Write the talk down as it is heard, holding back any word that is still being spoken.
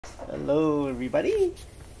Hello everybody.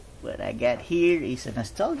 What I got here is a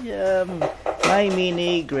nostalgia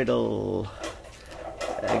MyMini Griddle.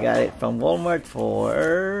 I got it from Walmart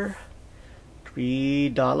for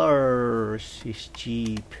 $3. It's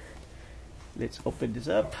cheap. Let's open this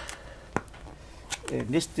up. And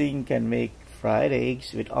this thing can make fried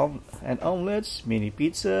eggs with and omelets, mini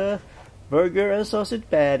pizza, burger and sausage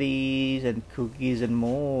patties, and cookies and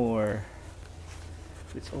more.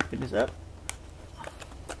 Let's open this up.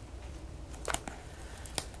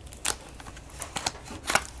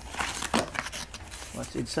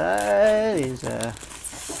 What's inside is a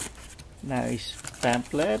nice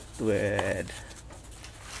pamphlet with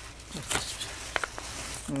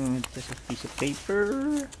just a piece of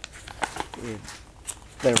paper with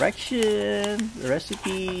direction,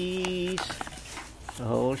 recipes, the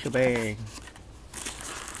whole shebang.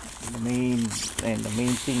 The main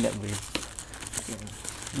thing that we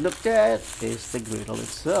looked at is the griddle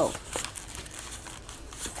itself.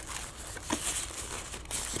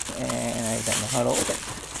 And I don't know how to open it.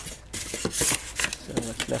 So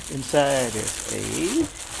what's left inside is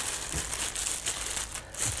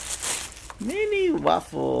a mini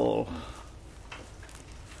waffle.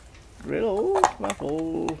 Griddle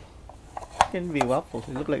waffle. Can be waffles.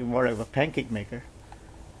 It looks like more of a pancake maker.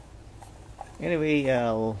 Anyway,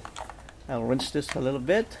 I'll rinse this a little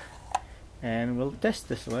bit and we'll test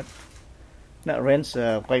this one. Not rinse,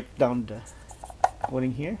 wipe down the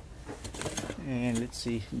pudding here. And let's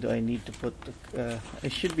see, do I need to put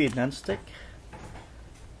it should be a non-stick.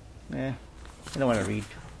 I don't want to read.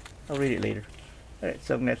 I'll read it later. Alright,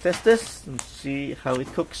 so I'm gonna test this and see how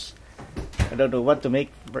it cooks. I don't know what to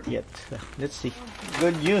make yet. Let's see.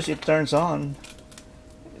 Good news, it turns on.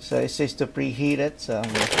 So it says to preheat it, so I'm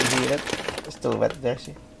gonna preheat it. It's still wet there,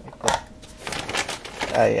 see? Like that.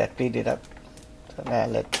 I cleaned it up. So now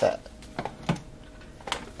let that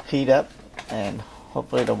heat up and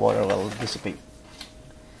hopefully the water will dissipate.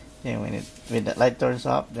 And when the light turns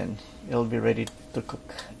off, then it'll be ready to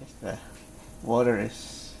cook. The water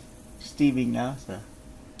is steaming now, so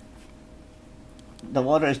the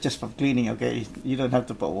water is just for cleaning. Okay, you don't have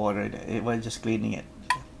to put water in it. It was just cleaning it.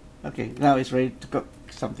 Okay, now it's ready to cook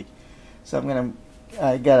something. So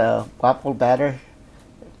I got a waffle batter.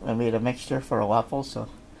 I made a mixture for a waffle, so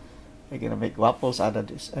I'm gonna make waffles out of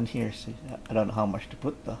this. And here, see, I don't know how much to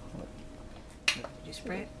put though. Did you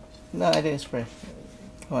spray it? No, I didn't spray.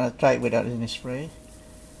 I want to try it without any spray.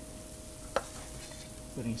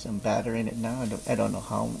 Putting some batter in it now. I don't know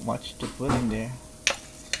how much to put in there.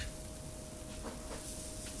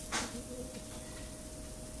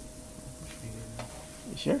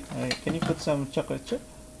 You sure? Can you put some chocolate chip?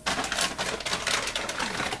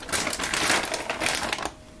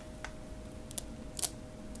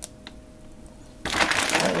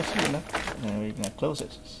 Alright, that's good enough. Now we're gonna close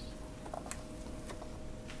it.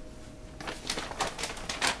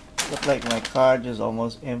 Looks like my card is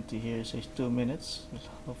almost empty here. It says 2 minutes.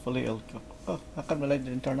 Hopefully it'll cook. Oh, how come the light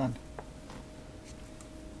didn't turn on?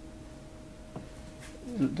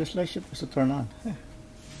 This light supposed to turn on. Huh.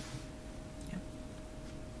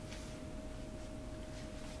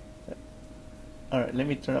 Yep. Alright, let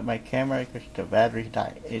me turn up my camera because the battery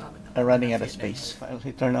died. It's running out of space.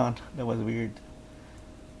 Finally turned on. That was weird.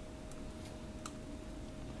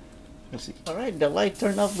 Let's see. Alright, the light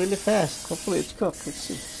turned off really fast. Hopefully it's cooked. Let's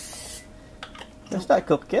see. That's not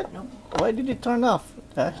cooked yet. Nope. Why did it turn off?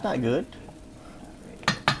 That's not good.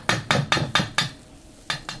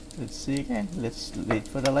 Let's see again. Let's wait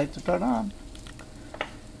for the light to turn on.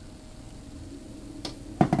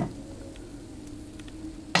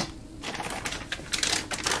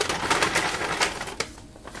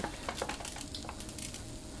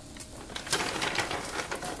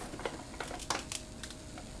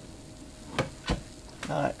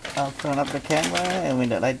 Alright, I'll turn up the camera and when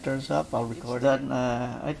the light turns up I'll record that.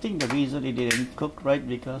 I think the reason it didn't cook right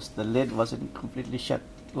because the lid wasn't completely shut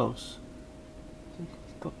close. See,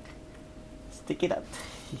 cook. Stick it up.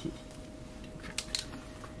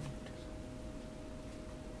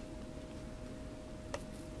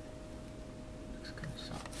 Looks kind of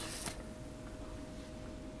soft.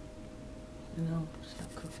 No, it's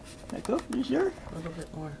not cooked. Not cooked? You sure? A little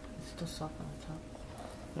bit more. It's still soft on the top.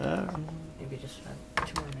 Maybe just 2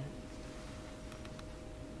 more minutes.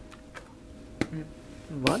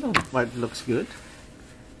 One part looks good.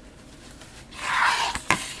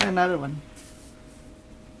 Another one.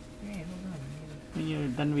 Hey, hold on. When you're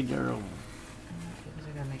done with your own. Because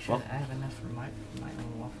I gotta make sure that I have enough for my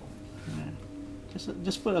own waffle. Yeah.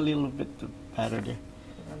 Just put a little bit of batter there.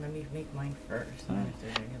 Well, let me make mine first. And then if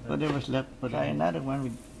there's any other... Whatever's left, but I another one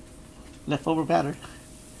with leftover batter.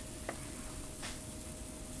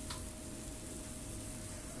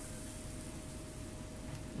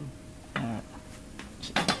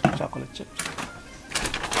 chocolate chips.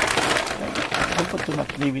 Don't put too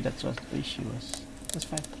much, maybe that's what the issue was. That's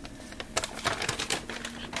fine.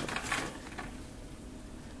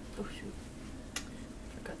 Oh shoot.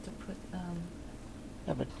 Forgot to put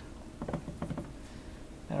Yeah, but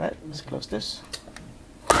alright, let's close this.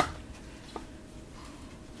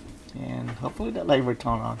 And hopefully that light will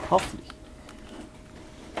turn on. Hopefully.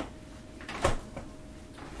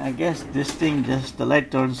 I guess this thing just the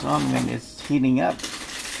light turns on when it's heating up.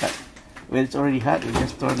 But when it's already hot, it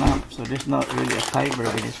just turns up. So there's not really a timer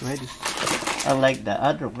when it's ready. Unlike the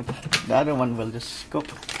other one. The other one will just cook.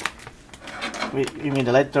 You mean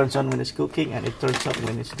the light turns on when it's cooking and it turns up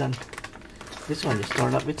when it's done. This one just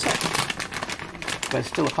turns up itself. But it's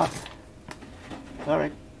still hot.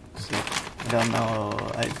 Alright. So I don't know.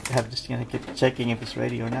 I have just gonna keep checking if it's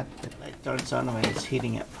ready or not. The light turns on when it's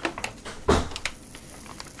heating up.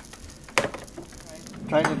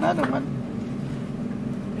 Tried another one.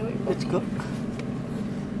 It's cooked.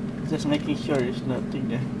 Just making sure there's nothing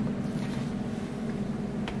there.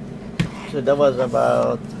 So that was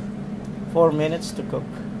about 4 minutes to cook.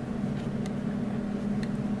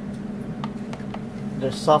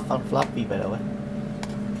 They're soft and fluffy, by the way.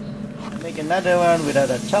 Make another one without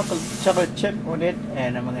a chocolate chip on it,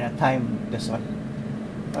 and I'm gonna time this one.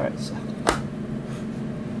 Alright, so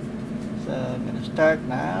I'm gonna start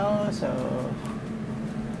now. So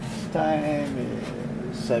time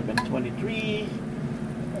is 7:23,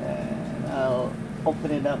 and I'll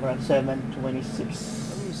open it up around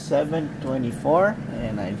 7:26, 7:24,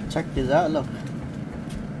 and I check this out. Look,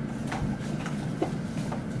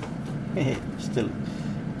 still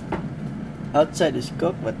outside is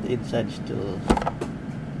cooked, but the inside is still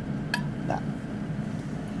not.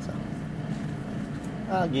 So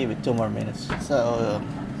I'll give it 2 more minutes. So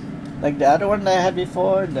like the other one that I had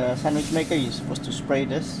before, the sandwich maker, you're supposed to spray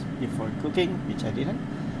this before cooking, which I didn't.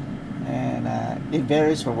 And it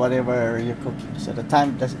varies for whatever you're cooking. So the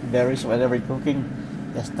time varies for whatever you're cooking.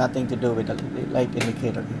 There's nothing to do with the light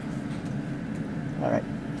indicator here. Alright,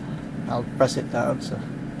 I'll press it down so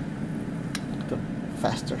it goes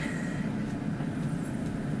faster.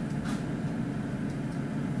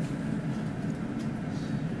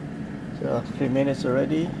 So 3 minutes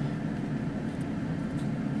already.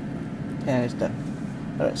 And it's done.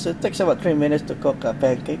 Alright, so it takes about 3 minutes to cook a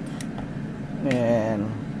pancake, and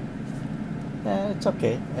it's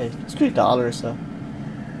okay. It's $3, so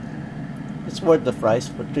it's worth the price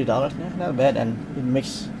for $3. Not bad, and it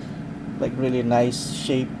makes like really nice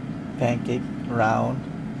shaped pancake, round,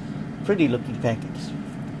 pretty looking pancakes.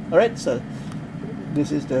 Alright, so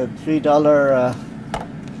this is the $3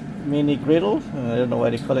 mini griddle. I don't know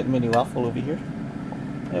why they call it mini waffle over here.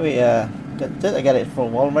 Anyway, that's it. I got it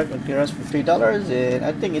from Walmart on clearance for $3, and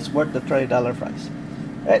I think it's worth the $30 price.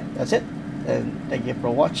 Alright, that's it. And thank you for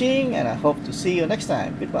watching, and I hope to see you next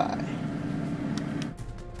time. Goodbye.